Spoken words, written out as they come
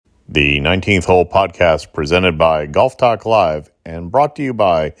The 19th Hole podcast presented by Golf Talk Live and brought to you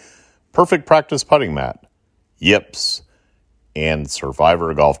by Perfect Practice Putting Mat, Yips, and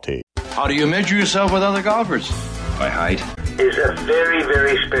Survivor Golf Tee. How do you measure yourself with other golfers? By height. It's a very,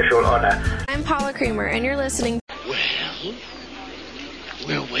 very special honor. I'm Paula Creamer, and you're listening. Well,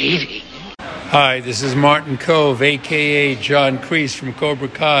 we're waiting. Hi, this is Martin Cove, a.k.a. John Kreese from Cobra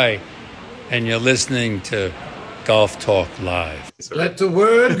Kai, and you're listening to Golf Talk Live. Let the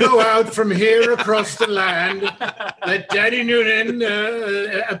word go out from here across the land. Let Daddy Noonan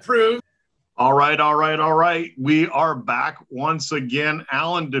approve. All right. We are back once again.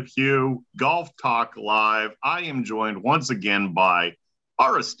 Alan Depew, Golf Talk Live. I am joined once again by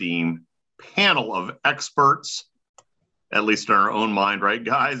our esteemed panel of experts, at least in our own mind, right,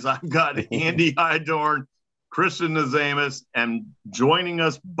 guys? I've got Andy Hydorn, Christian Nazamus, and joining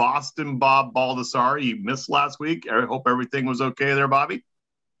us, Boston Bob Baldessari. You missed last week. I hope everything was okay there, Bobby.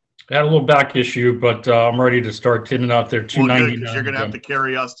 I had a little back issue, but I'm ready to start getting out there. 299. Well, you're going to have to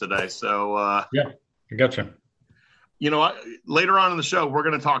carry us today. So yeah, I gotcha. You know, later on in the show, we're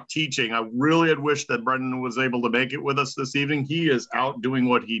going to talk teaching. I really had wished that Brendan was able to make it with us this evening. He is out doing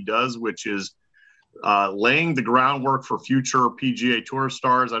what he does, which is laying the groundwork for future PGA Tour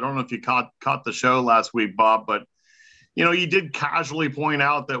stars. I don't know if you caught the show last week, Bob, but you know, you did casually point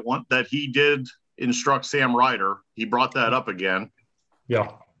out that he did instruct Sam Ryder. He brought that up again.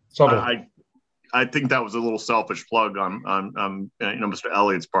 Yeah, I think that was a little selfish plug on Mr.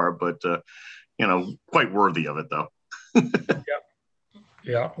 Elliott's part, but quite worthy of it though.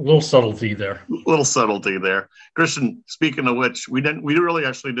 Yeah, a little subtlety there. Christian, speaking of which, we really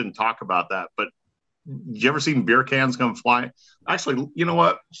actually didn't talk about that, but you ever seen beer cans come flying? Actually, you know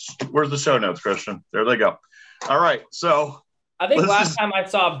what? Where's the show notes, Christian? There they go. All right. So I think last time I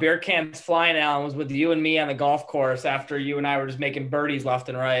saw beer cans flying, Alan, was with you and me on the golf course after you and I were just making birdies left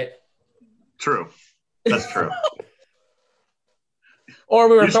and right. True. That's true. Or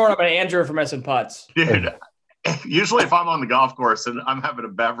we were throwing up an Andrew for missing putts. Dude, usually if I'm on the golf course and I'm having a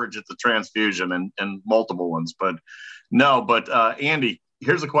beverage, it's a transfusion and multiple ones. But no, Andy,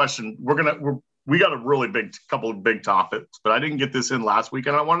 here's a question. We got a couple of big topics, but I didn't get this in last week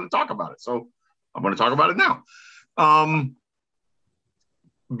and I wanted to talk about it. So I'm going to talk about it now.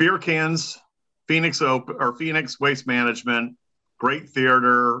 Beer cans, Phoenix Waste Management, great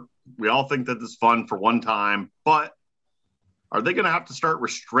theater. We all think that this is fun for one time, but are they going to have to start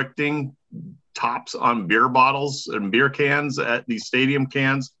restricting tops on beer bottles and beer cans at these stadium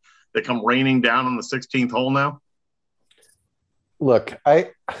cans that come raining down on the 16th hole now? Look,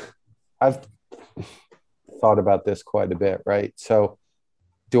 I've thought about this quite a bit, right? So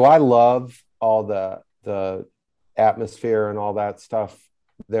do I love all the atmosphere and all that stuff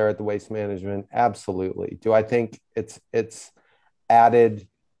there at the Waste Management? Absolutely. Do I think it's added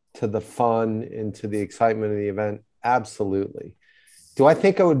to the fun and to the excitement of the event? Absolutely. Do I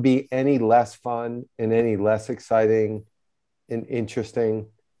think it would be any less fun and any less exciting and interesting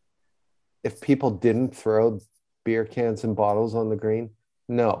if people didn't throw beer cans and bottles on the green?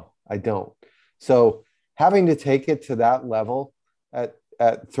 No, I don't. So having to take it to that level at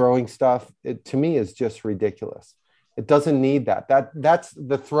throwing stuff, it to me is just ridiculous. It doesn't need that. That's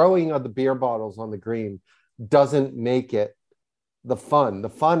the throwing of the beer bottles on the green doesn't make it the fun. The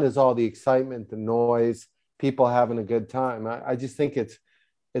fun is all the excitement, the noise, people having a good time. I just think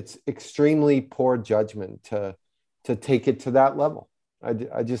it's extremely poor judgment to take it to that level.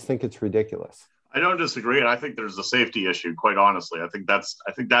 I just think it's ridiculous. I don't disagree, and I think there's a safety issue. Quite honestly, I think that's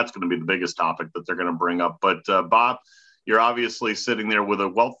going to be the biggest topic that they're going to bring up. But Bob, you're obviously sitting there with a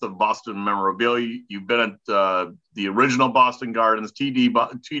wealth of Boston memorabilia. You've been at the original Boston Gardens,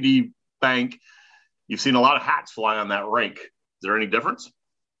 TD Bank. You've seen a lot of hats fly on that rink. Is there any difference?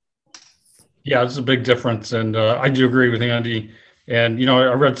 Yeah, it's a big difference, and I do agree with Andy. And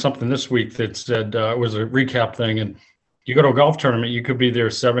I read something this week that said it was a recap thing, and you go to a golf tournament, you could be there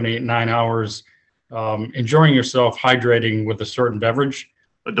 7, 8, 9 hours. Enjoying yourself, hydrating with a certain beverage.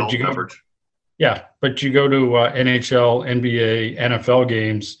 Adult beverage. Yeah, but you go to NHL, NBA, NFL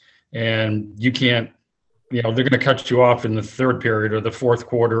games, and you can't, they're going to cut you off in the third period or the fourth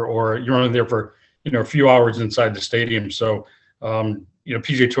quarter, or you're only there for, a few hours inside the stadium. So,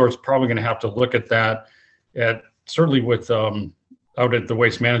 PGA Tour is probably going to have to look at that certainly with out at the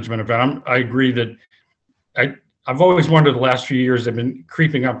Waste Management event. I agree that I've always wondered the last few years they've been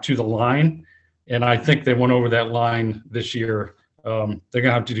creeping up to the line. And I think they went over that line this year. They're going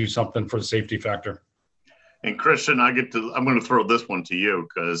to have to do something for the safety factor. And Christian, I'm going to throw this one to you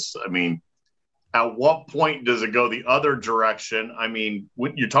because, at what point does it go the other direction?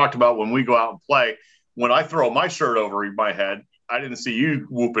 When you talked about when we go out and play, when I throw my shirt over my head, I didn't see you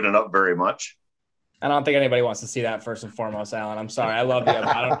whooping it up very much. I don't think anybody wants to see that, first and foremost, Alan. I'm sorry. I love you.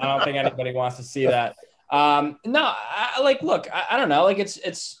 I don't think anybody wants to see that. No, look, I don't know. Like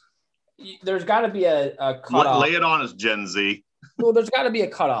there's got to be a cutoff. Lay it on us, Gen Z. Well, there's got to be a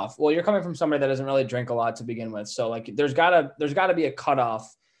cutoff. Well, you're coming from somebody that doesn't really drink a lot to begin with. So like, there's gotta be a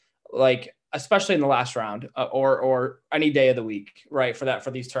cutoff, like, especially in the last round or any day of the week, right?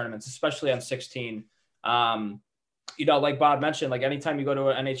 For these tournaments, especially on 16. Like Bob mentioned, like anytime you go to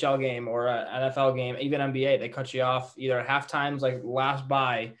an NHL game or an NFL game, even NBA, they cut you off either at half times, like last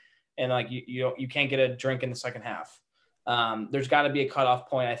bye, and like you can't get a drink in the second half. There's got to be a cutoff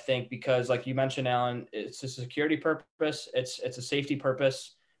point, I think, because like you mentioned, Alan, it's a security purpose. It's a safety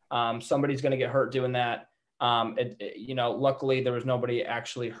purpose. Somebody's going to get hurt doing that. Luckily there was nobody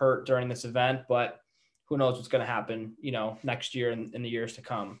actually hurt during this event, but who knows what's going to happen, next year and in the years to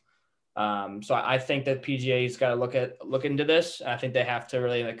come. So I think that PGA's got to look into this. I think they have to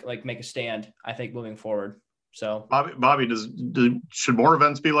really like make a stand, I think, moving forward. So Bobby, should more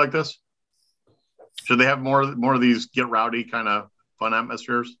events be like this? Should they have more of these get rowdy kind of fun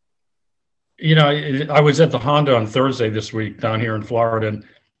atmospheres? I was at the Honda on Thursday this week down here in Florida, and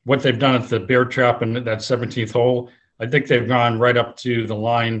what they've done at the Bear Trap and that 17th hole, I think they've gone right up to the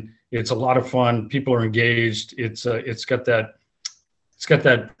line. It's a lot of fun. People are engaged. It's got that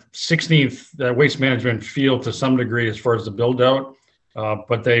 16th Waste Management feel to some degree as far as the build out,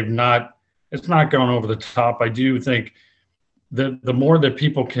 but it's not going over the top. I do think the more that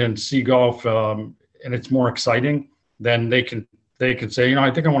people can see golf and it's more exciting, then they can say,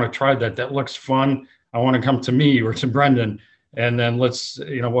 I think I want to try that. That looks fun. I want to come to me or to Brendan, and then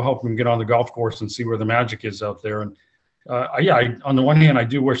we'll help them get on the golf course and see where the magic is out there. And on the one hand, I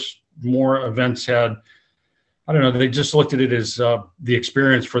do wish more events had, I don't know, they just looked at it as the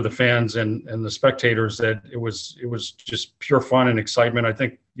experience for the fans and the spectators, that it was just pure fun and excitement. I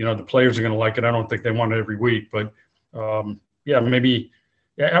think, the players are going to like it. I don't think they want it every week, but maybe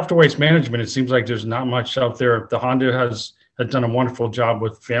after Waste Management, it seems like there's not much out there. The Honda has done a wonderful job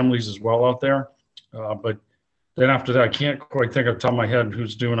with families as well out there. But then after that, I can't quite think off the top of my head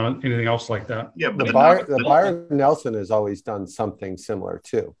who's doing anything else like that. Yeah, but the Byron Nelson has always done something similar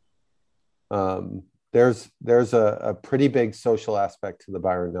too. There's a pretty big social aspect to the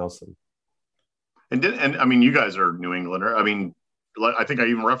Byron Nelson. And I mean, you guys are New Englander. I mean, I think I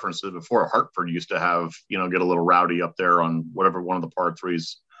even referenced it before. Hartford used to have, get a little rowdy up there on whatever one of the par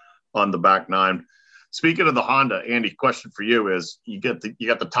threes on the back nine. Speaking of the Honda, Andy, question for you is: you got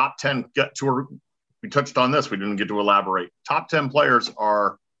the top 10 tour. We touched on this. We didn't get to elaborate. Top 10 players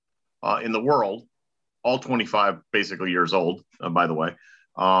are in the world, all 25 basically years old. By the way,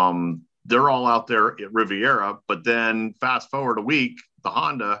 they're all out there at Riviera. But then fast forward a week, the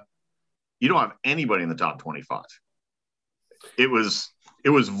Honda, you don't have anybody in the top 25. It was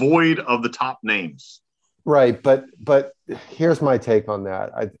void of the top names. Right. But here's my take on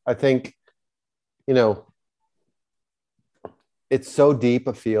that. I think, it's so deep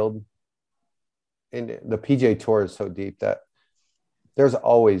a field, and the PGA Tour is so deep that there's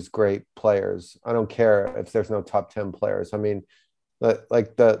always great players. I don't care if there's no top 10 players. I mean,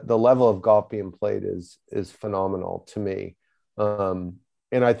 the level of golf being played is phenomenal to me. And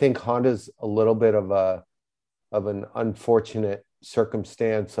I think Honda's a little bit of an unfortunate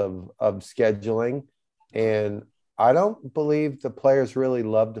circumstance of scheduling. And I don't believe the players really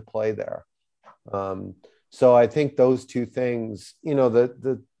love to play there. So I think those two things,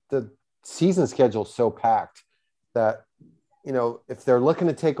 the season schedule is so packed that, if they're looking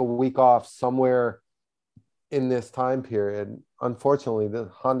to take a week off somewhere in this time period, unfortunately, the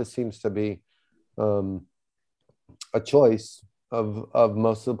Honda seems to be a choice of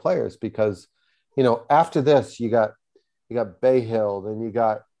most of the players, because, after this, you got Bay Hill, then you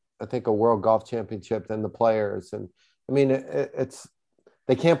got, I think, a World Golf Championship, then the Players. And I mean,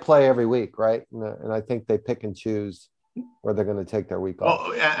 they can't play every week, right? And I think they pick and choose where they're going to take their week off.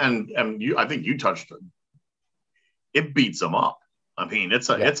 Well, and I think you touched it. It beats them up. I mean, it's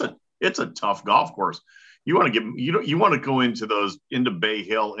a tough golf course. You want to go into Bay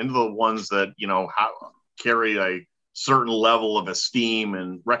Hill, into the ones that carry a certain level of esteem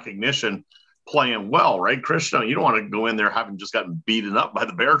and recognition, playing well, right, Chris? No, you don't want to go in there having just gotten beaten up by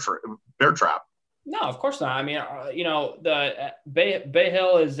the bear trap. No, of course not. I mean, the Bay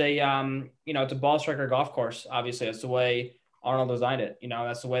Hill is it's a ball striker golf course. Obviously, that's the way Arnold designed it.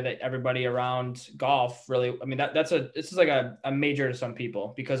 That's the way that everybody around golf really. I mean, this is like a major to some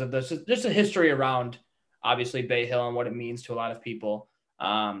people because of this. Just a history around, obviously, Bay Hill and what it means to a lot of people.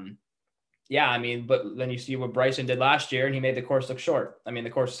 I mean, but then you see what Bryson did last year, and he made the course look short. I mean, the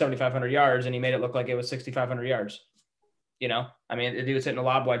course is 7,500 yards, and he made it look like it was 6,500 yards. You know, I mean, the dude's hitting a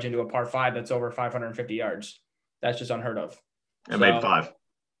lob wedge into a par 5 that's over 550 yards. That's just unheard of. And made 5.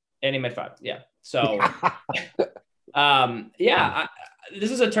 And he made 5. Yeah. So, this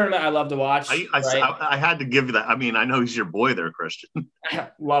is a tournament I love to watch. I had to give you that. I mean, I know he's your boy there, Christian.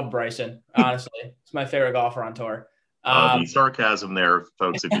 Love Bryson. Honestly, it's my favorite golfer on tour. The sarcasm there,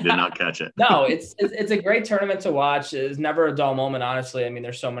 folks, if you did not catch it. No, it's a great tournament to watch. It's never a dull moment, honestly. I mean,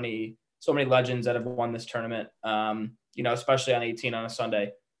 there's so many legends that have won this tournament, you know, especially on 18 on a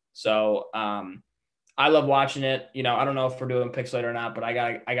Sunday. So I love watching it. You know, I don't know if we're doing picks later or not, but I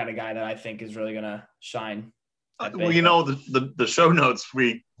got a guy that I think is really going to shine. Well, you know, the show notes,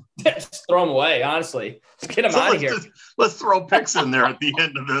 we just throw them away, honestly. Just get them out of here. Let's throw picks in there at the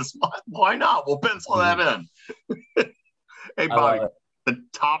end of this. Why not? We'll pencil that in. Hey, Bobby,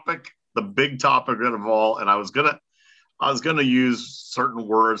 the big topic of all, and I was gonna use certain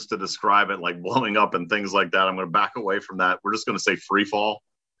words to describe it, like blowing up and things like that. I'm gonna back away from that. We're just gonna say free fall,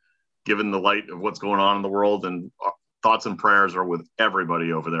 given the light of what's going on in the world, and thoughts and prayers are with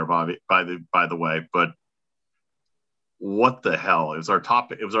everybody over there, Bobby, by the way. But what the hell? It was our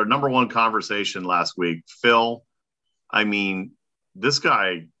topic. It was our number one conversation last week. Phil, I mean, this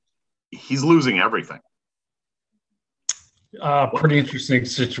guy, he's losing everything. Pretty interesting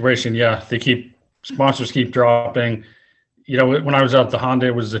situation. Yeah, sponsors keep dropping. You know, when I was out at the Honda,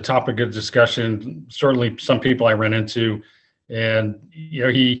 it was a topic of discussion. Certainly, some people I ran into, and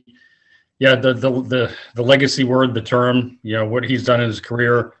you know, the legacy word, the term, you know, what he's done in his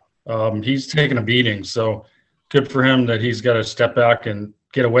career, he's taken a beating. So good for him that he's got to step back and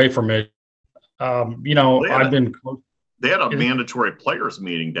get away from it. You know, they had a mandatory players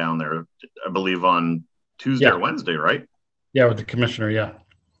meeting down there, I believe, on Tuesday or Wednesday, right? Yeah, with the commissioner. Yeah.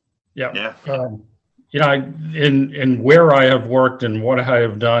 You know, in where I have worked and what I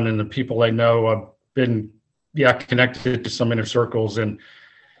have done and the people I know, I've been, connected to some inner circles. And,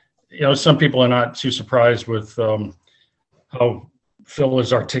 you know, some people are not too surprised with how Phil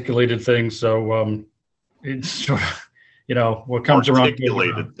has articulated things. So it's sort of, you know, what comes around.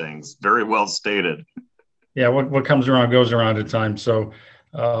 Articulated things, very well stated. Yeah, what comes around goes around at times. So,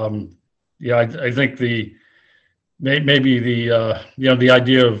 I think maybe the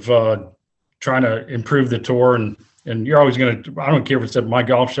idea of trying to improve the tour and you're always going to, I don't care if it's at my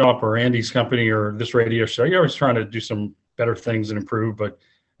golf shop or Andy's company or this radio show, you're always trying to do some better things and improve, but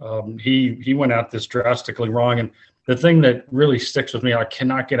he went at this drastically wrong. And the thing that really sticks with me, I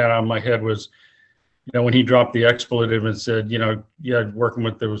cannot get out of my head, was, you know, when he dropped the expletive and said, you know, working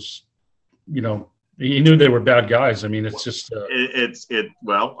with those, you know, he knew they were bad guys. I mean, it's just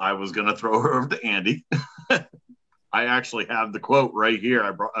well, I was going to throw her over to Andy. I actually have the quote right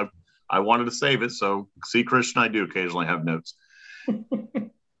here. I wanted to save it. So see, Christian, I do occasionally have notes.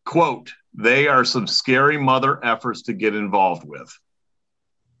 Quote, "They are some scary mother efforts to get involved with."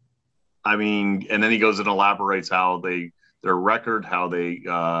 I mean, and then he goes and elaborates how their record, how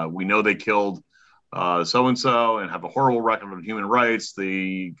we know they killed so-and-so and have a horrible record of human rights.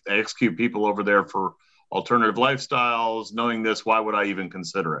 They execute people over there for alternative lifestyles. Knowing this, why would I even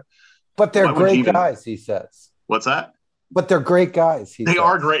consider it? But they're great guys, he says. What's that? But they're great guys. They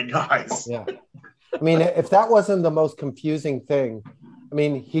are great guys. Yeah. I mean, if that wasn't the most confusing thing, I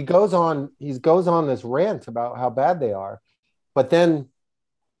mean, he goes on this rant about how bad they are, but then,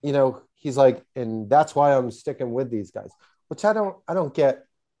 you know, he's like, and that's why I'm sticking with these guys, which I don't get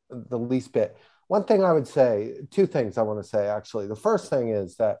the least bit. One thing I would say, two things I want to say, actually. The first thing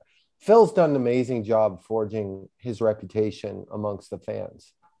is that Phil's done an amazing job forging his reputation amongst the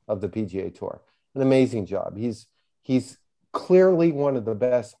fans of the PGA Tour. An amazing job. He's clearly one of the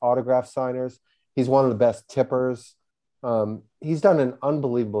best autograph signers. He's one of the best tippers. He's done an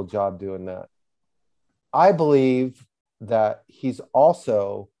unbelievable job doing that. I believe that he's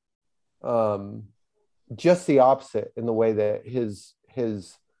also just the opposite in the way that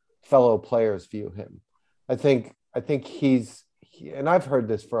his fellow players view him. I think and I've heard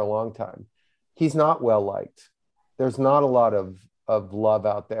this for a long time, he's not well liked. There's not a lot of love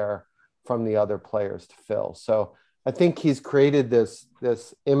out there from the other players to Phil. So I think he's created this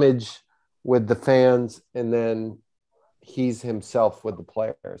image with the fans, and then he's himself with the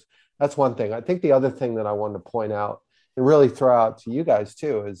players. That's one thing. I think the other thing that I wanted to point out and really throw out to you guys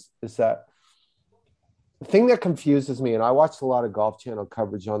too is that the thing that confuses me, and I watched a lot of Golf Channel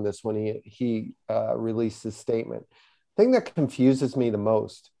coverage on this when he released his statement. The thing that confuses me the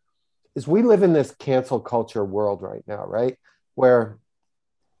most is we live in this cancel culture world right now, right? Where,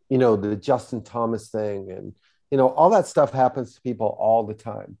 you know, the Justin Thomas thing and, you know, all that stuff happens to people all the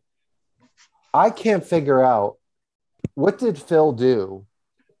time. I can't figure out, what did Phil do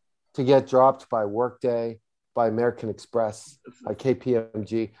to get dropped by Workday, by American Express, by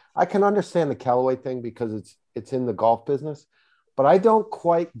KPMG. I can understand the Callaway thing because it's in the golf business, but I don't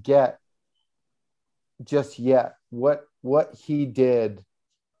quite get just yet what he did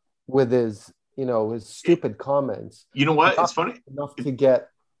with his stupid comments. You know what? It's funny enough to get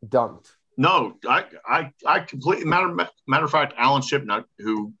dumped. No, I completely matter of fact, Alan Shipnuck,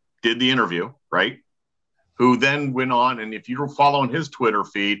 who did the interview, right? Who then went on, and if you're following his Twitter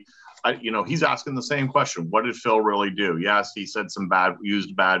feed, he's asking the same question. What did Phil really do? Yes, he said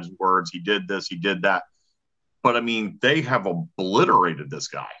used bad words. He did this, he did that. But I mean, they have obliterated this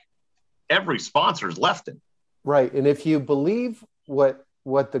guy. Every sponsor's left him. Right. And if you believe what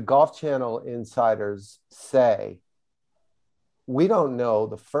the Golf Channel insiders say, we don't know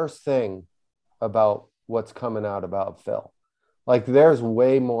the first thing about what's coming out about Phil. Like, there's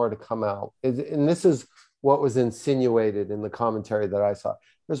way more to come out. And this is what was insinuated in the commentary that I saw.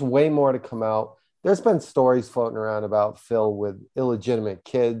 There's way more to come out. There's been stories floating around about Phil with illegitimate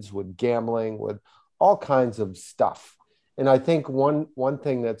kids, with gambling, with all kinds of stuff. And I think one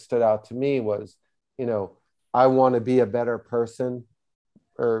thing that stood out to me was, I want to be a better person,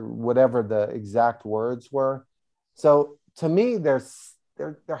 or whatever the exact words were. So to me, there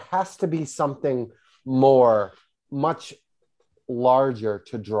has to be something more, much larger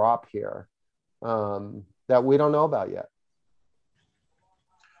to drop here that we don't know about yet.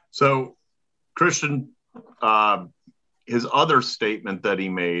 So Christian, his other statement that he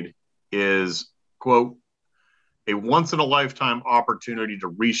made is, quote, a once-in-a-lifetime opportunity to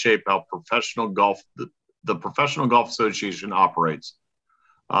reshape how professional golf, the Professional Golf Association operates.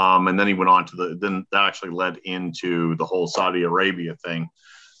 And then he went on to then that actually led into the whole Saudi Arabia thing.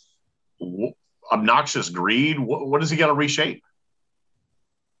 Obnoxious greed. What does he got to reshape?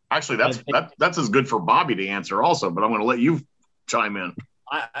 Actually, that's as good for Bobby to answer also, but I'm going to let you chime in.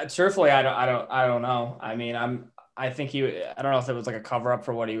 Truthfully, I don't know. I mean, I think I don't know if it was like a cover up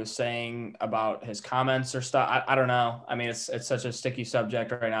for what he was saying about his comments or stuff. I don't know. I mean, it's such a sticky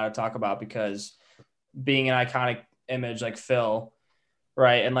subject right now to talk about, because being an iconic image like Phil,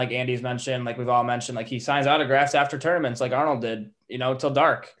 right? And like Andy's mentioned, like we've all mentioned, like he signs autographs after tournaments like Arnold did, till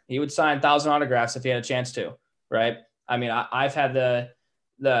dark. He would sign 1,000 autographs if he had a chance to, right? I mean, I've had the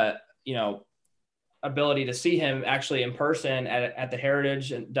ability to see him actually in person at the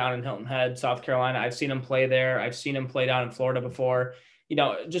Heritage down in Hilton Head, South Carolina. I've seen him play there. I've seen him play down in Florida before.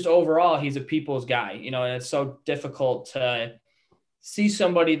 Just overall, he's a people's guy, and it's so difficult to see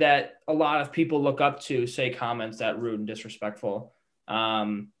somebody that a lot of people look up to say comments that rude and disrespectful.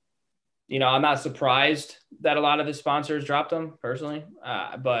 I'm not surprised that a lot of his sponsors dropped him personally.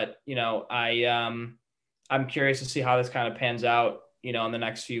 But I'm curious to see how this kind of pans out, in the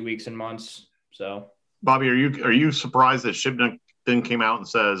next few weeks and months. So, Bobby, are you surprised that Shipnuck then came out and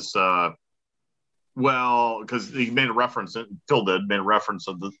says, because he made a reference, Phil made a reference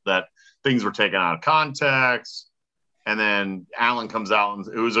of that things were taken out of context, and then Alan comes out, and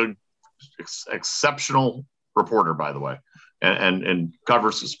it was a exceptional reporter, by the way, and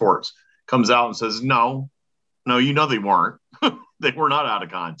covers the sports, comes out and says, no, they weren't. They were not out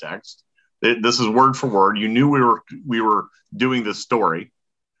of context. This is word for word. You knew we were doing this story.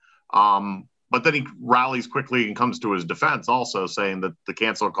 But then he rallies quickly and comes to his defense, also saying that the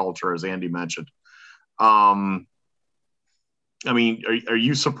cancel culture, as Andy mentioned. I mean, are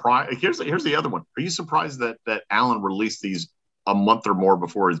you surprised? Here's the other one. Are you surprised that Alan released these a month or more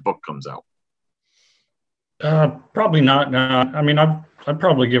before his book comes out? Probably not. No, I mean, I've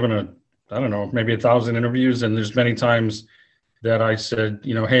probably given maybe 1,000 interviews, and there's many times that I said,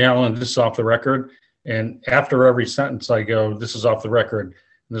 hey, Alan, this is off the record. And after every sentence, I go, this is off the record,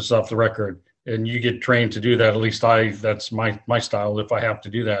 and this is off the record. And you get trained to do that. At least that's my style if I have to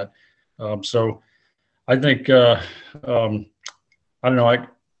do that. So I think, I don't know. I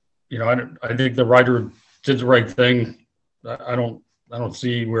think the writer did the right thing. I don't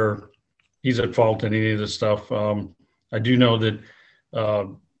see where he's at fault in any of this stuff. I do know that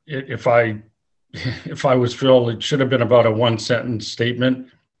if I was Phil, it should have been about a 1-sentence statement.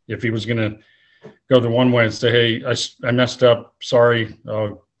 If he was going to go the one way and say, hey, I messed up. Sorry.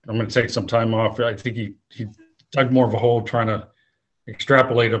 I'm going to take some time off. I think he dug more of a hole trying to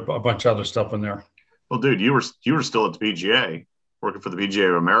extrapolate a bunch of other stuff in there. Well, dude, you were still at the PGA, working for the PGA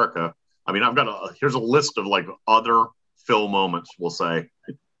of America. I mean, here's a list of like other Phil moments, we'll say.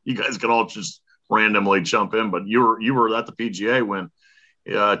 You guys can all just randomly jump in, but you were at the PGA when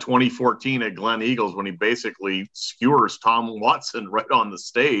 2014 at Glen Eagles, when he basically skewers Tom Watson right on the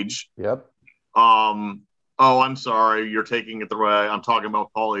stage. Yep. Oh, I'm sorry, you're taking it the way. I'm talking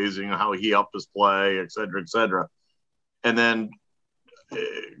about Paul Asing and how he upped his play, et cetera, et cetera. And then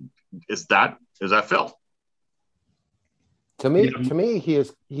is that Phil? To me,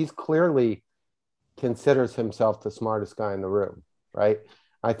 he's clearly considers himself the smartest guy in the room, right?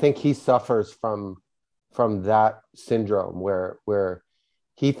 I think he suffers from that syndrome where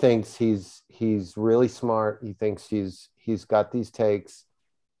he thinks he's really smart. He thinks he's got these takes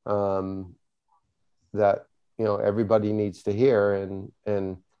that everybody needs to hear,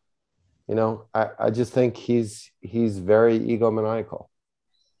 and I just think he's very egomaniacal.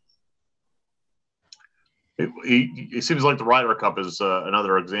 It seems like the Ryder Cup is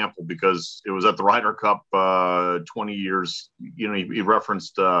another example, because it was at the Ryder Cup 20 years. He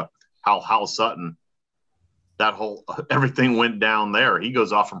referenced Hal Sutton. That whole everything went down there. He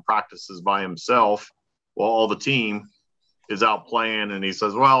goes off and practices by himself while all the team is out playing, and he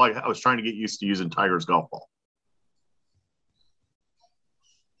says, "Well, I was trying to get used to using Tiger's golf ball."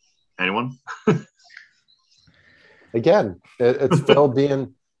 Anyone? Again, it's Phil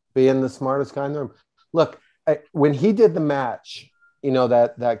being the smartest guy in the room. Look, when he did the match,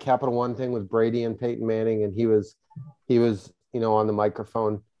 that Capital One thing with Brady and Peyton Manning, and he was on the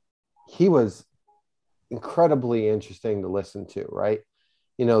microphone, he was incredibly interesting to listen to, right?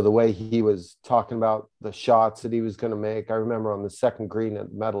 The way he was talking about the shots that he was going to make. I remember on the second green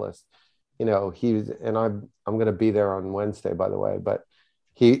at Medalist, he was, and I'm going to be there on Wednesday, by the way, but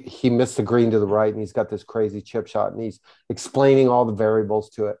he missed the green to the right, and he's got this crazy chip shot, and he's explaining all the variables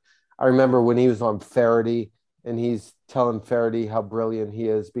to it. I remember when he was on Faraday, and he's telling Faraday how brilliant he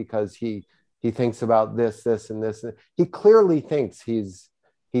is because he thinks about this, and this. He clearly thinks he's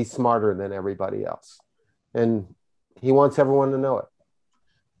smarter than everybody else, and he wants everyone to know it.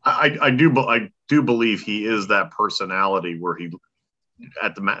 I do believe he is that personality where he,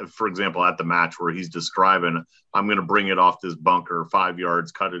 for example, at the match where he's describing, I'm going to bring it off this bunker 5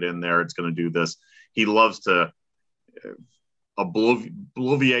 yards, cut it in there. It's going to do this. He loves to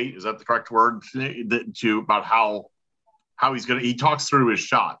obliviate. Is that the correct word? About how he's going to, he talks through his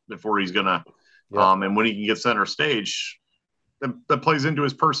shot before he's going to, and when he can get center stage, that plays into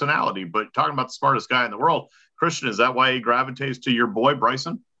his personality. But talking about the smartest guy in the world, Christian, is that why he gravitates to your boy,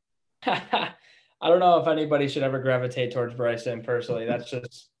 Bryson? I don't know if anybody should ever gravitate towards Bryson personally.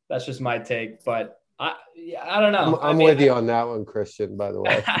 That's just my take, but I don't know. I'm with you on that one, Christian, by the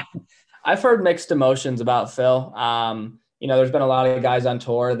way. I've heard mixed emotions about Phil. There's been a lot of guys on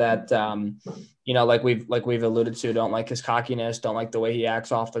tour that, like we've alluded to, don't like his cockiness, don't like the way he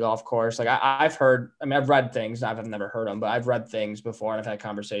acts off the golf course. Like I've read things. I've never heard them, but I've read things before, and I've had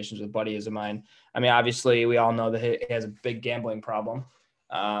conversations with buddies of mine. I mean, obviously we all know that he has a big gambling problem.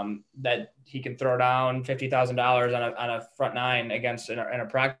 That he can throw down $50,000 on a front nine against in a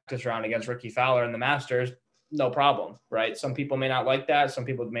practice round against Ricky Fowler in the Masters, no problem, right? Some people may not like that. Some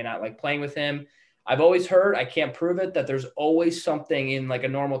people may not like playing with him. I've always heard, I can't prove it, that there's always something in like a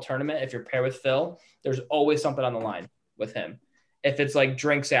normal tournament. If you're paired with Phil, there's always something on the line with him. If it's like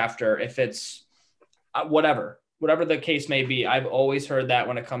drinks after, if it's whatever the case may be, I've always heard that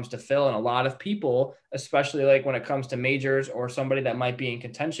when it comes to Phil, and a lot of people, especially like when it comes to majors or somebody that might be in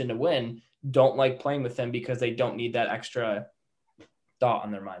contention to win, don't like playing with him because they don't need that extra thought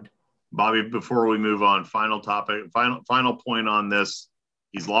on their mind. Bobby, before we move on, final topic, final point on this.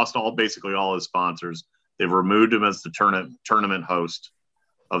 He's lost basically all his sponsors. They've removed him as the tournament host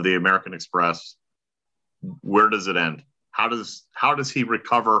of the American Express. Where does it end? How does he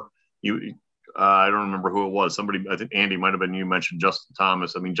recover? I don't remember who it was. Somebody, I think Andy might have been you, mentioned Justin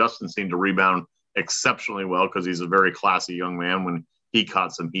Thomas. I mean, Justin seemed to rebound exceptionally well because he's a very classy young man when he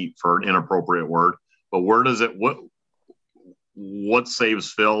caught some heat for an inappropriate word. But where does it, what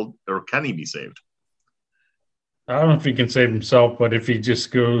saves Phil, or can he be saved? I don't know if he can save himself, but if he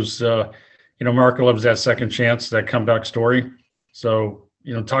just goes, America loves that second chance, that comeback story. So,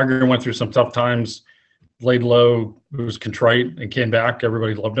 Tiger went through some tough times, laid low, was contrite, and came back.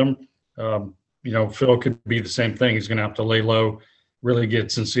 Everybody loved him. Phil could be the same thing. He's going to have to lay low, really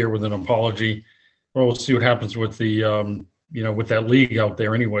get sincere with an apology. Well, we'll see what happens with the, with that league out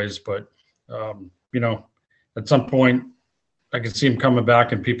there anyways. But, at some point, I can see him coming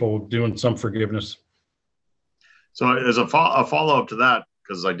back and people doing some forgiveness. So as a follow-up to that,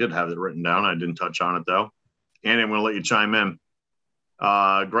 because I did have it written down, I didn't touch on it though. Andy, I'm going to let you chime in.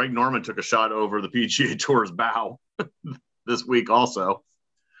 Greg Norman took a shot over the PGA Tour's bow this week also.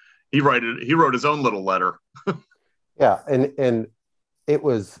 He wrote his own little letter. Yeah, and it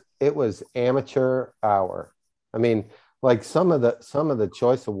was amateur hour. I mean, like some of the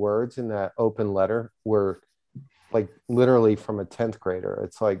choice of words in that open letter were like literally from a 10th grader.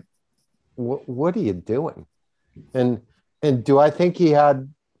 It's like, what are you doing? And do I think he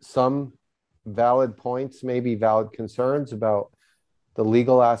had some valid points, maybe valid concerns about the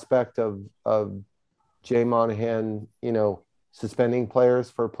legal aspect of Jay Monahan, suspending players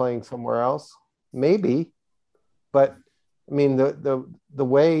for playing somewhere else? Maybe, but I mean the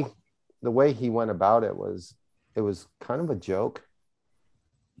way he went about it was kind of a joke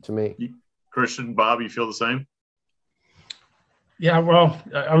to me. Christian, Bob, you feel the same? Yeah, well,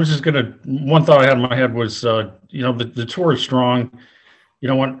 I was just one thought I had in my head was, the tour is strong.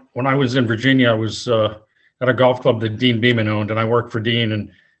 When I was in Virginia, I was at a golf club that Dean Beeman owned, and I worked for Dean.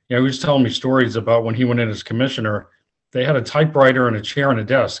 And, he was telling me stories about when he went in as commissioner, they had a typewriter and a chair and a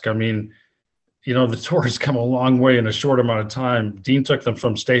desk. I mean, the tour has come a long way in a short amount of time. Dean took them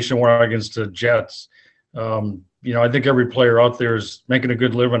from station wagons to jets. I think every player out there is making a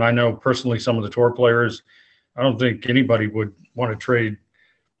good living. I know personally some of the tour players, I don't think anybody would want to trade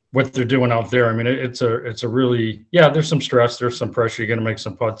what they're doing out there. I mean, it's a really, there's some stress, there's some pressure. You're going to make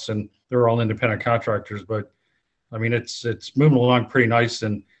some putts, and they're all independent contractors. But I mean, it's moving along pretty nice.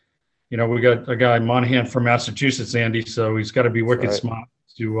 And we got a guy Monahan from Massachusetts, Andy, so he's got to be wicked smart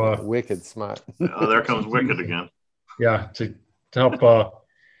to wicked smart. Oh, there comes Wicked again. Yeah, to help.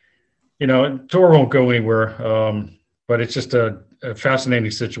 Tour won't go anywhere, but it's just a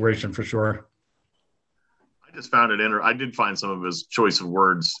fascinating situation for sure. I just found it I did find some of his choice of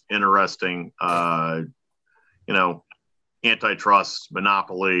words interesting. Antitrust,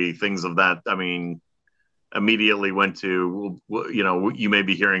 monopoly, things of that. I mean, immediately went to, you may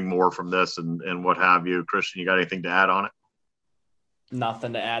be hearing more from this and what have you. Christian, you got anything to add on it?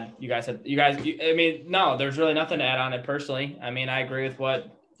 Nothing to add. No, there's really nothing to add on it personally. I mean, I agree with what,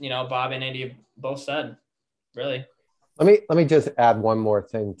 Bob and Andy both said, really. Let me just add one more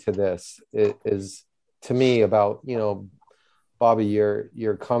thing to this. It is to me about, Bobby,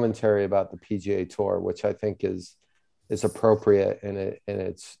 your commentary about the PGA Tour, which I think is appropriate and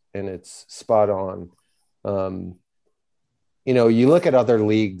it's spot on. You look at other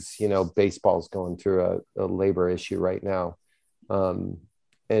leagues, baseball's going through a labor issue right now.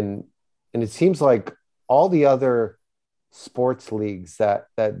 And it seems like all the other sports leagues that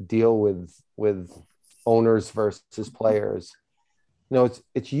deal with owners versus players,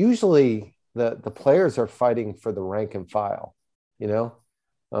 it's usually the players are fighting for the rank and file,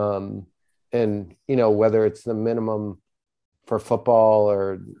 and whether it's the minimum for football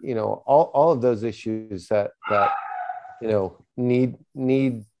or all of those issues that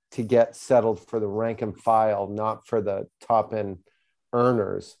need to get settled for the rank and file, not for the top end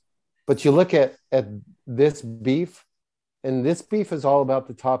earners. But you look at this beef, and this beef is all about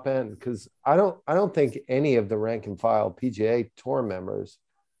the top end, because I don't think any of the rank and file PGA Tour members,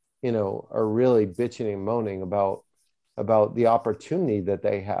 are really bitching and moaning about the opportunity that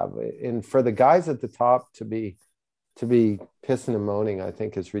they have. And for the guys at the top to be pissing and moaning, I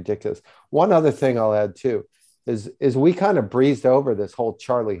think is ridiculous. One other thing I'll add too is we kind of breezed over this whole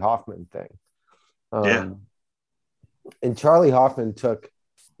Charlie Hoffman thing. And Charlie Hoffman took,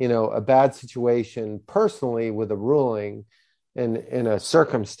 a bad situation personally with a ruling and in a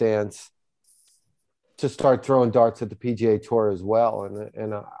circumstance to start throwing darts at the PGA Tour as well.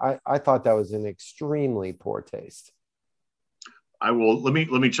 And I thought that was an extremely poor taste. Let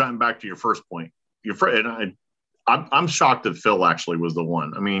me chime back to your first point. I'm shocked that Phil actually was the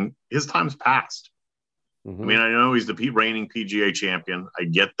one. I mean, his time's passed. Mm-hmm. I mean, I know he's the reigning PGA champion. I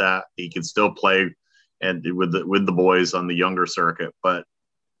get that he can still play and with the boys on the younger circuit, but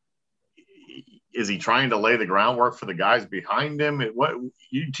is he trying to lay the groundwork for the guys behind him? To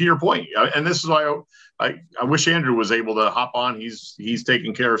your point, and this is why I wish Andrew was able to hop on. He's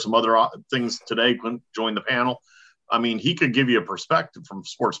taking care of some other things today. Couldn't join the panel. I mean, he could give you a perspective from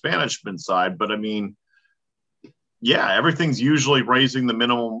sports management side, but I mean, yeah, everything's usually raising the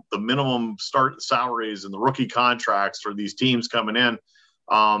minimum start salaries and the rookie contracts for these teams coming in.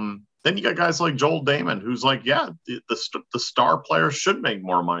 Then you got guys like Joel Damon, who's like, yeah, the star players should make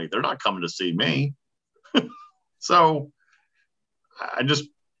more money. They're not coming to see me. So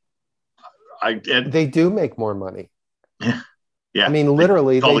they do make more money. Yeah. I mean,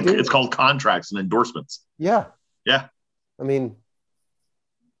 literally, it's called contracts and endorsements. Yeah. Yeah. I mean,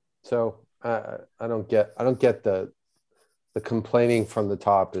 so I don't get the complaining from the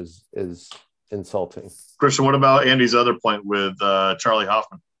top is insulting. Christian, what about Andy's other point with Charlie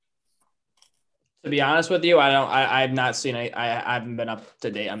Hoffman? To be honest with you, I've not seen it. I haven't been up to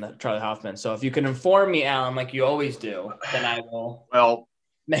date on the Charlie Hoffman. So if you can inform me, Alan, like you always do, then I will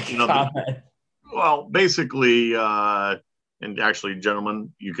make a comment. Basically, and actually,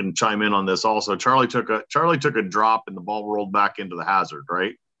 gentlemen, you can chime in on this also. Charlie took a drop and the ball rolled back into the hazard,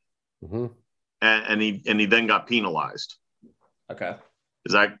 right? Mm-hmm. And he then got penalized. Okay.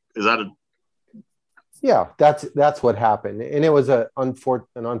 Is that a? Yeah, that's what happened, and it was an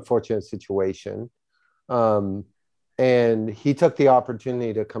unfortunate situation, and And he took the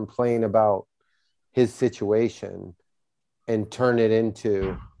opportunity to complain about his situation and turn it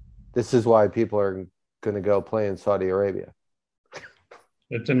into, this is why people are going to go play in Saudi Arabia.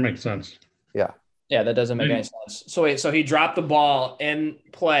 It didn't make sense. Yeah. Yeah, that doesn't make any sense. So wait, so he dropped the ball in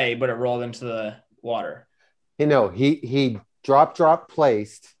play, but it rolled into the water. He dropped,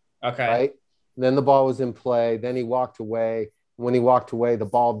 placed. Okay. Right. And then the ball was in play. Then he walked away. When he walked away, the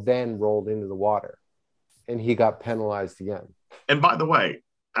ball then rolled into the water, and he got penalized again. And by the way,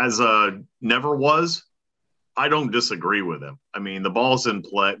 as never was, I don't disagree with him. I mean, the ball's in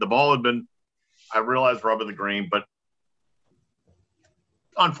play. The ball had been, I realized, rubbing the green, but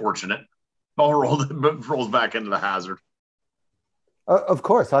unfortunate. Ball rolls back into the hazard. Of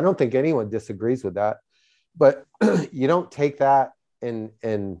course, I don't think anyone disagrees with that, but you don't take that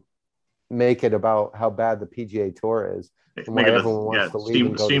and make it about how bad the PGA Tour is and why everyone wants to leave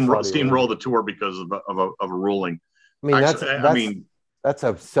and go steamroll the tour because of a ruling. I mean, that's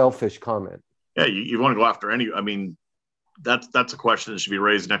a selfish comment. Yeah, you want to go after any. I mean, that's a question that should be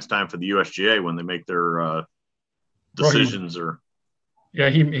raised next time for the USGA when they make their decisions.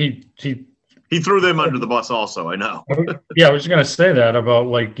 He threw them under the bus also, I know. Yeah, I was going to say that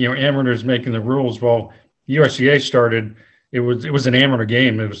about amateurs making the rules. Well, USGA started, it was an amateur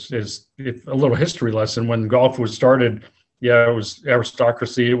game. It was a little history lesson. When golf was started, it was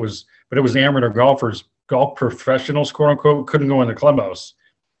aristocracy. But it was amateur golfers, golf professionals, quote unquote, couldn't go in the clubhouse.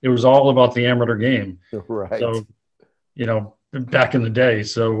 It was all about the amateur game. Right. So, back in the day.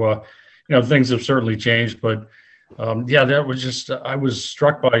 So, things have certainly changed, but that was just, I was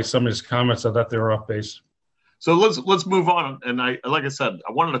struck by some of his comments. I thought they were off base. So let's move on. And like I said,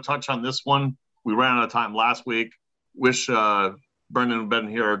 I wanted to touch on this one. We ran out of time last week. Wish Brendan had been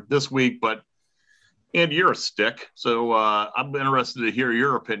here this week, but Andy, you're a stick. So I'm interested to hear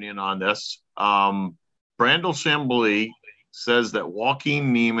your opinion on this. Brandel Chambly says that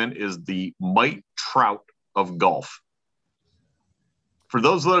Joaquin Niemann is the Mike Trout of golf. For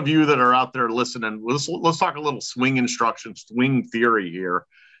those of you that are out there listening, let's talk a little swing instruction, swing theory here.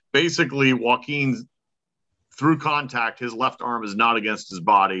 Basically, Joaquin, through contact, his left arm is not against his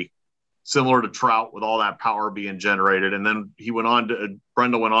body, similar to Trout with all that power being generated. And then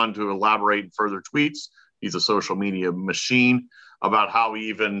Brendel went on to elaborate in further tweets. He's a social media machine about how he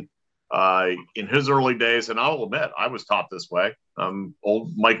even in his early days, and I'll admit, I was taught this way.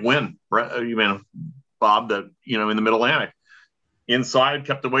 Old Mike Wynn, Bob, that in the Mid Atlantic. Inside,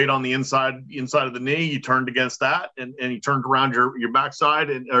 kept the weight on the inside of the knee. You turned against that, and you turned around your backside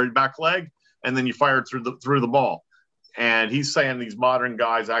or your back leg, and then you fired through the ball. And he's saying these modern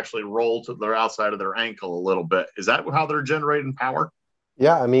guys actually roll to their outside of their ankle a little bit. Is that how they're generating power?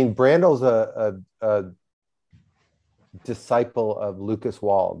 Yeah, I mean, Brandel's a disciple of Lucas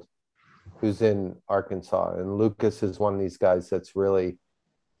Wald, who's in Arkansas, and Lucas is one of these guys that's really,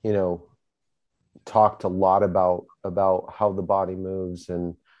 talked a lot about how the body moves,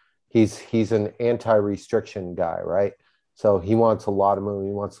 and he's an anti-restriction guy, right? So he wants a lot of movement.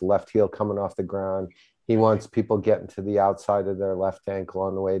 He wants the left heel coming off the ground. He wants people getting to the outside of their left ankle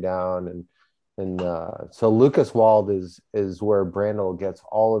on the way down, and so Lucas Wald is where Brandel gets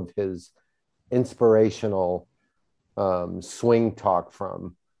all of his inspirational swing talk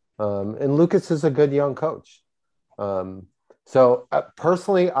from, and Lucas is a good young coach. So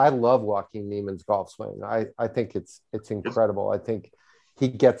personally, I love Joaquin Niemann's golf swing. I think it's incredible. I think he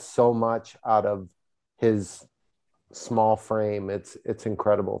gets so much out of his small frame. It's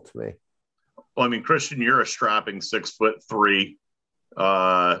incredible to me. Well, I mean, Christian, you're a strapping 6'3",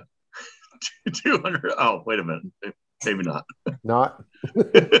 200. Oh, wait a minute. Maybe not. Not.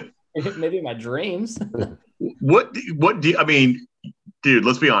 Maybe my dreams. What do you, I mean, dude,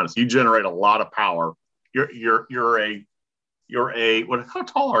 let's be honest. You generate a lot of power. How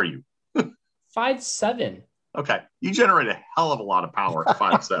tall are you? 5'7". Okay. You generate a hell of a lot of power at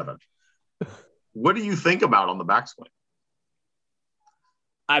 5'7". What do you think about on the backswing?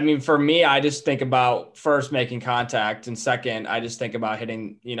 I mean, for me, I just think about first making contact, and second, I just think about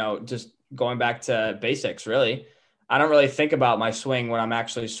hitting, just going back to basics, really. I don't really think about my swing when I'm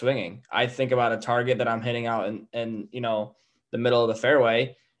actually swinging. I think about a target that I'm hitting out in the middle of the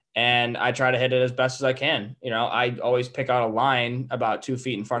fairway, and I try to hit it as best as I can. I always pick out a line about 2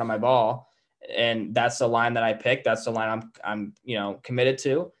 feet in front of my ball, and that's the line that I pick. That's the line I'm committed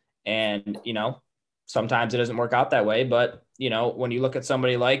to. And, sometimes it doesn't work out that way, but when you look at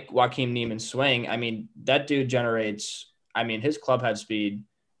somebody like Joaquin Niemann's swing, I mean, that dude generates, his club head speed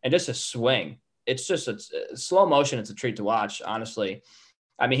and just a swing. It's just slow motion. It's a treat to watch, honestly.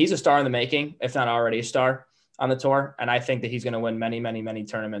 I mean, he's a star in the making, if not already a star on the tour. And I think that he's going to win many, many, many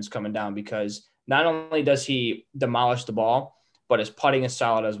tournaments coming down, because not only does he demolish the ball, but his putting is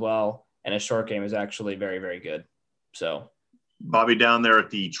solid as well. And his short game is actually very, very good. So Bobby, down there at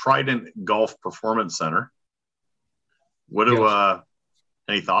the Trident Golf Performance Center, what do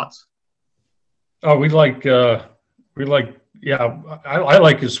any thoughts? Oh, I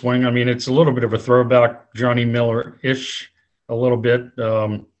like his swing. I mean, it's a little bit of a throwback Johnny Miller-ish, a little bit,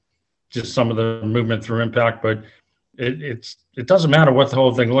 just some of the movement through impact, but it doesn't matter what the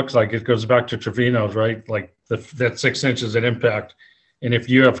whole thing looks like. It goes back to Trevino's, right? Like that 6 inches at impact. And if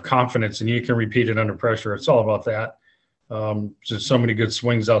you have confidence and you can repeat it under pressure, it's all about that. There's so many good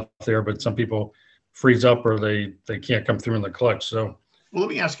swings out there, but some people freeze up or they can't come through in the clutch. So, well, let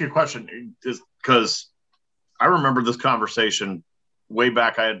me ask you a question, because I remember this conversation way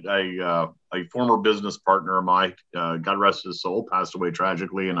back. I had a former business partner of mine, God rest his soul, passed away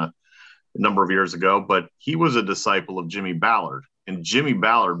tragically a number of years ago, but he was a disciple of Jimmy Ballard. And Jimmy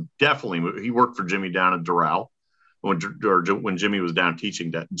Ballard definitely, he worked for Jimmy down at Doral when Jimmy was down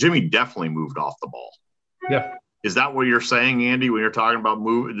teaching. That Jimmy definitely moved off the ball. Yeah. Is that what you're saying, Andy, when you're talking about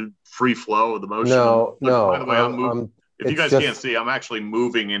free flow of the motion? No. By the way, I'm moving. If you guys can't see, I'm actually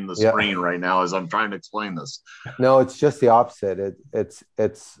moving in the screen right now as I'm trying to explain this. No, it's just the opposite. It's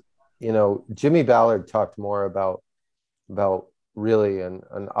Jimmy Ballard talked more about really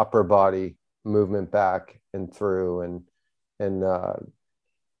an upper body movement back and through, and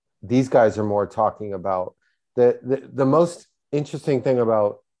these guys are more talking about the most interesting thing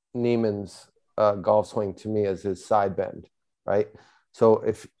about Niemann's golf swing to me is his side bend, right? So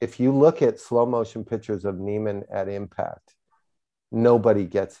if you look at slow motion pictures of Niemann at impact, nobody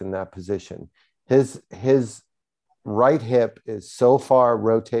gets in that position. His right hip is so far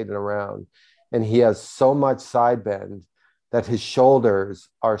rotated around, and he has so much side bend that his shoulders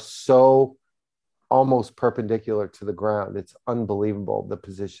are so almost perpendicular to the ground. It's unbelievable the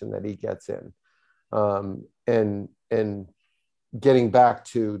position that he gets in. And getting back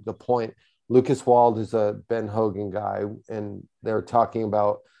to the point, Lucas Wald is a Ben Hogan guy, and they're talking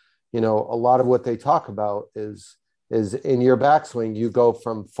about, a lot of what they talk about is in your backswing, you go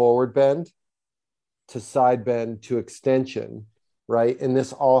from forward bend to side bend to extension, right? And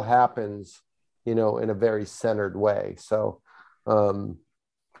this all happens, in a very centered way. So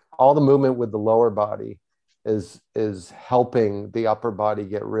all the movement with the lower body is helping the upper body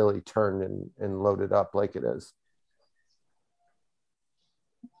get really turned and loaded up like it is.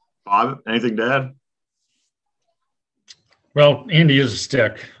 Bob, anything to add? Well, Andy is a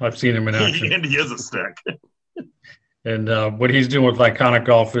stick. I've seen him in action. Andy is a stick. And what he's doing with Iconic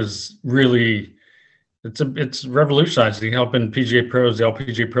Golf is really, it's revolutionizing, helping PGA pros, the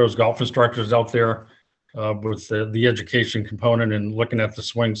LPGA pros, golf instructors out there with the education component and looking at the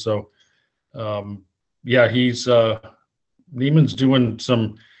swing. So, he's Niemann's doing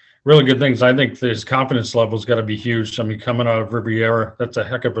some really good things. I think his confidence level's got to be huge. I mean, coming out of Riviera, that's a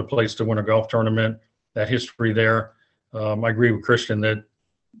heck of a place to win a golf tournament. That history there. I agree with Christian that,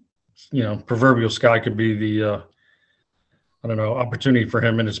 proverbial sky could be the, opportunity for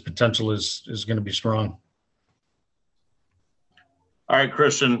him, and his potential is going to be strong. All right,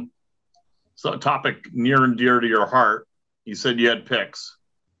 Christian. So, a topic near and dear to your heart. You said you had picks.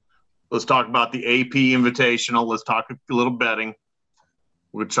 Let's talk about the AP Invitational. Let's talk a little betting.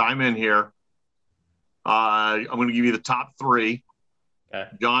 We'll chime in here. I'm going to give you the top three. Okay.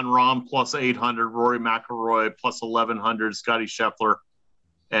 Jon Rahm plus 800, Rory McIlroy plus 1,100, Scotty Scheffler,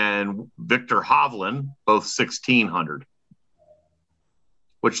 and Victor Hovland, both 1,600.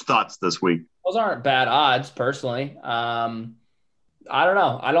 Which thoughts this week? Those aren't bad odds, personally. I don't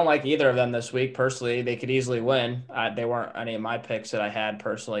know. I don't like either of them this week, personally. They could easily win. They weren't any of my picks that I had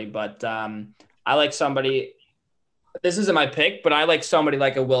personally, but I like somebody. This isn't my pick, but I like somebody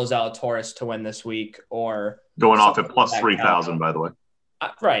like a Will Zalatoris to win this week, or going off at plus 3,000, by the way.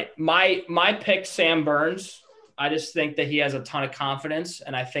 Right. My pick, Sam Burns. I just think that he has a ton of confidence,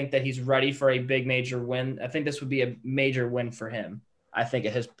 and I think that he's ready for a big major win. I think this would be a major win for him. I think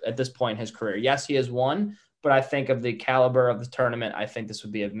at this point in his career. Yes, he has won, but I think of the caliber of the tournament, I think this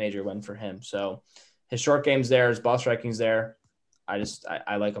would be a major win for him. So his short game's there, his ball striking's there. I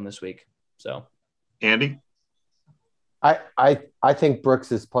like him this week. So Andy? I think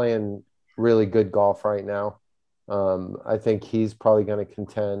Brooks is playing really good golf right now. I think he's probably going to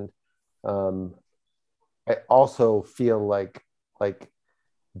contend. I also feel like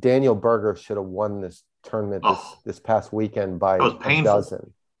Daniel Berger should have won this tournament this past weekend by a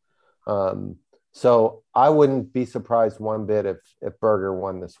dozen. So I wouldn't be surprised one bit if Berger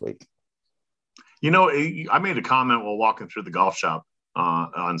won this week. I made a comment while walking through the golf shop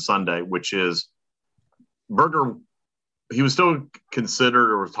on Sunday, which is Berger he was still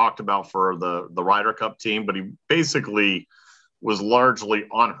considered or talked about for the Ryder Cup team, but he basically was largely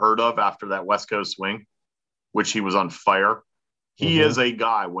unheard of after that West Coast swing, which he was on fire. He is a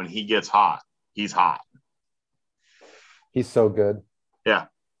guy, when he gets hot, he's hot. He's so good. Yeah.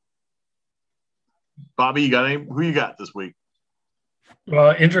 Bobby, who you got this week?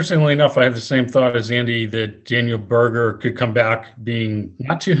 Well, interestingly enough, I have the same thought as Andy that Daniel Berger could come back being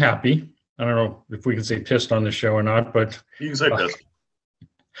not too happy. I don't know if we can say pissed on the show or not, but you can say pissed.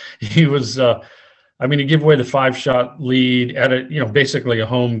 He was, he gave away the 5-shot lead at basically a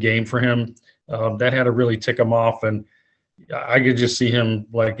home game for him. That had to really tick him off. And I could just see him,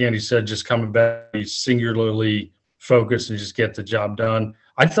 like Andy said, just coming back, he's singularly focused and just get the job done.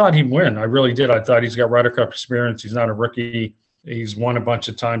 I thought he'd win. I really did. I thought he's got Ryder Cup experience. He's not a rookie. He's won a bunch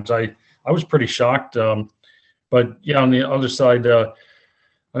of times. I was pretty shocked. But yeah, on the other side, I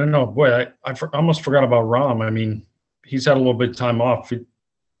don't know. Boy, I almost forgot about Rahm. I mean, he's had a little bit of time off.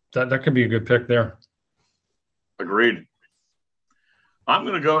 That could be a good pick there. Agreed. I'm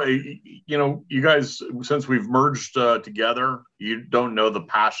going to go, you guys, since we've merged together, you don't know the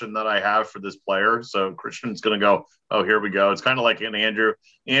passion that I have for this player. So Christian's going to go, oh, here we go. It's kind of like an Andrew.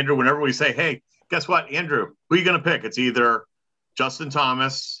 Andrew, whenever we say, hey, guess what, Andrew, who are you going to pick? It's either Justin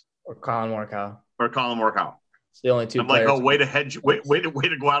Thomas or Colin Morikawa. It's the only two. I'm like, oh, way to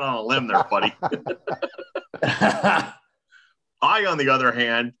go out on a limb there, buddy. I, on the other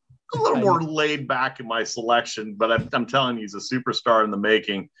hand, a little more laid back in my selection, but I'm telling you, he's a superstar in the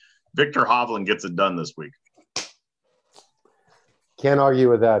making. Victor Hovland gets it done this week. Can't argue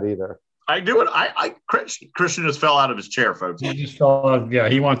with that either. I do it. Christian just fell out of his chair, folks. He just fell out. Yeah,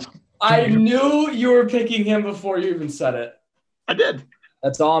 he wants. I knew you were picking him before you even said it. I did.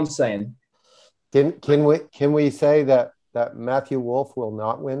 That's all I'm saying. Can we say that Matthew Wolff will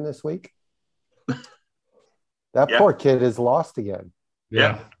not win this week? That poor kid is lost again.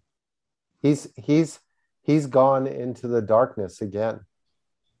 Yeah. He's gone into the darkness again.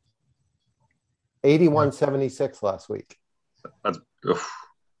 81-76 last week. That's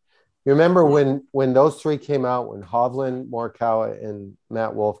you remember when those three came out, when Hovland, Morikawa, and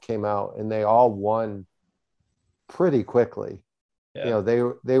Matt Wolff came out, and they all won pretty quickly. Yeah.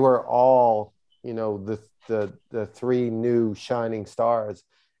 They were all, the three new shining stars,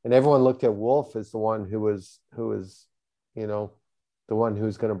 and everyone looked at Wolff as the one who was the one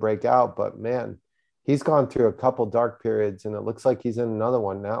who's going to break out. But man, he's gone through a couple dark periods, and it looks like he's in another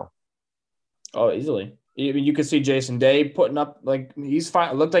one now. Oh, easily. I mean, you could see Jason Day putting up, like, he's fine.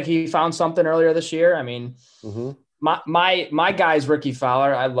 It looked like he found something earlier this year. I mean, my guy's Ricky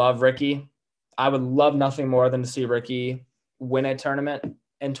Fowler. I love Ricky. I would love nothing more than to see Ricky win a tournament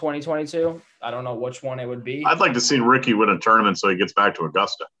in 2022. I don't know which one it would be. I'd like to see Ricky win a tournament so he gets back to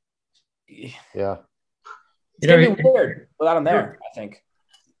Augusta. Yeah. It's going to be weird without him there, I think.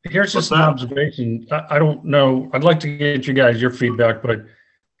 Here's just an observation. I don't know. I'd like to get your feedback, but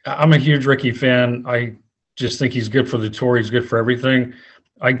I'm a huge Ricky fan. I just think he's good for the tour. He's good for everything.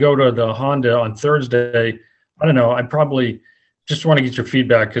 I go to the Honda on Thursday. I don't know. I probably just want to get your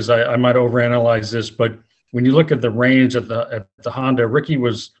feedback because I might overanalyze this, but when you look at the range at the Honda, Ricky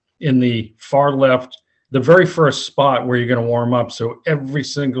was in the far left, the very first spot where you're going to warm up. So every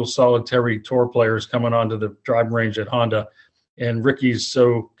single solitary tour player is coming onto the driving range at Honda. And Ricky's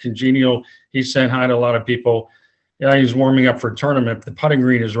so congenial. He's saying hi to a lot of people. Yeah, he's warming up for a tournament. The putting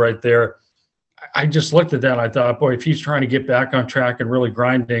green is right there. I just looked at that and I thought, boy, if he's trying to get back on track and really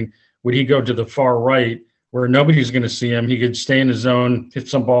grinding, would he go to the far right where nobody's going to see him? He could stay in his zone, hit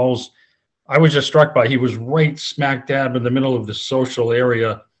some balls. I was just struck by he was right smack dab in the middle of the social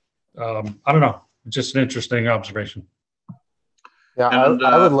area. I don't know. Just an interesting observation. Yeah, I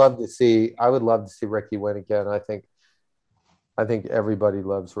would love to see Ricky win again. I think everybody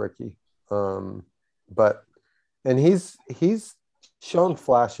loves Ricky. But he's shown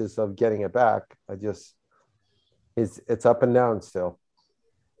flashes of getting it back. It's up and down still.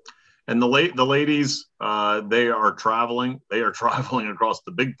 And the ladies, they are traveling. They are traveling across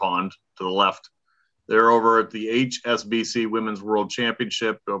the big pond to the left. They're over at the HSBC Women's World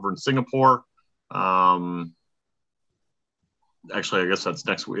Championship over in Singapore. Actually, I guess that's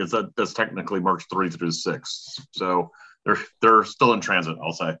next week. That's technically March 3 through 6. So they're still in transit,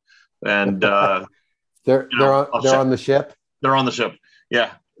 I'll say. And they're on the ship. They're on the ship.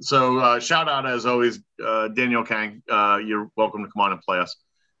 Yeah. So shout out as always, Daniel Kang. You're welcome to come on and play us.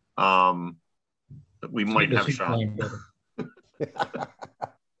 We might have a shot.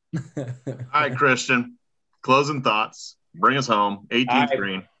 All right, Christian. Closing thoughts. Bring us home. 18th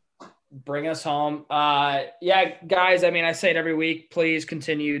green. Bring us home. Yeah, guys. I mean, I say it every week. Please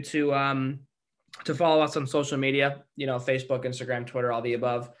continue to to follow us on social media, Facebook, Instagram, Twitter, all the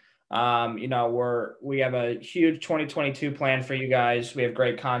above. We have a huge 2022 plan for you guys. We have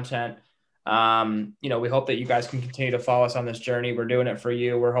great content. We hope that you guys can continue to follow us on this journey. We're doing it for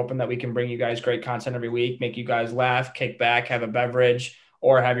you. We're hoping that we can bring you guys great content every week, make you guys laugh, kick back, have a beverage,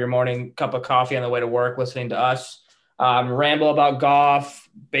 or have your morning cup of coffee on the way to work listening to us. Ramble about golf.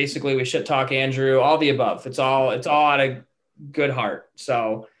 Basically, we shit talk Andrew, all the above. It's all out of good heart.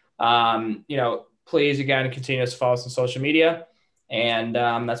 So, please, again, continue to follow us on social media. And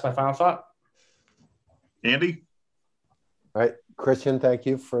that's my final thought. Andy? All right. Christian, thank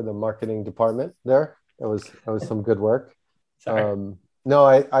you for the marketing department there. That was some good work. Sorry. No,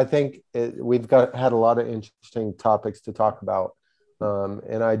 I think we've had a lot of interesting topics to talk about.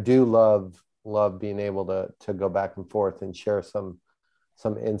 And I do love being able to go back and forth and share some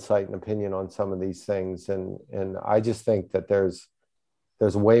insight and opinion on some of these things. And I just think that there's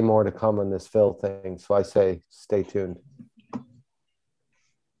way more to come on this Phil thing. So I say, stay tuned.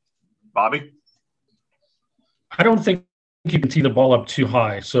 Bobby? I don't think you can tee the ball up too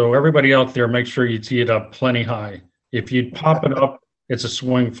high. So everybody out there, make sure you tee it up plenty high. If you pop it up, it's a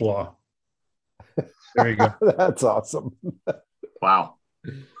swing flaw. There you go. That's awesome. Wow.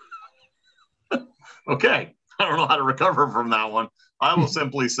 Okay. I don't know how to recover from that one. I will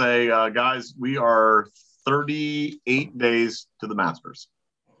simply say, guys, we are 38 days to the Masters.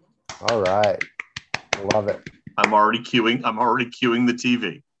 All right. Love it. I'm already queuing the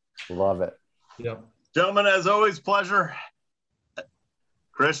TV. Love it. Yep. Gentlemen, as always, pleasure.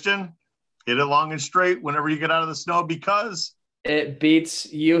 Christian, hit it long and straight whenever you get out of the snow, because it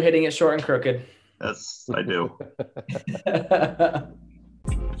beats you hitting it short and crooked. Yes, I do.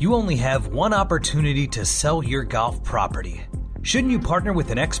 You only have one opportunity to sell your golf property. Shouldn't you partner with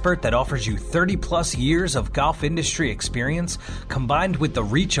an expert that offers you 30-plus years of golf industry experience, combined with the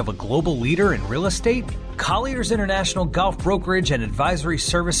reach of a global leader in real estate? Colliers International Golf Brokerage and Advisory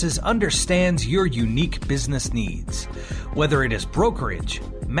Services understands your unique business needs. Whether it is brokerage,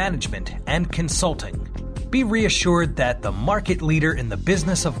 management, and consulting, be reassured that the market leader in the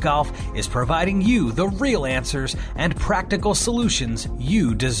business of golf is providing you the real answers and practical solutions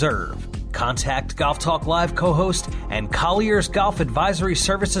you deserve. Contact Golf Talk Live co-host and Colliers Golf Advisory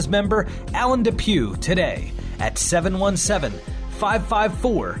Services member Alan Depew today at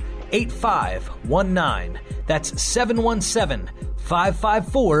 717-554-8519. That's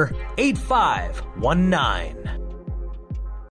 717-554-8519.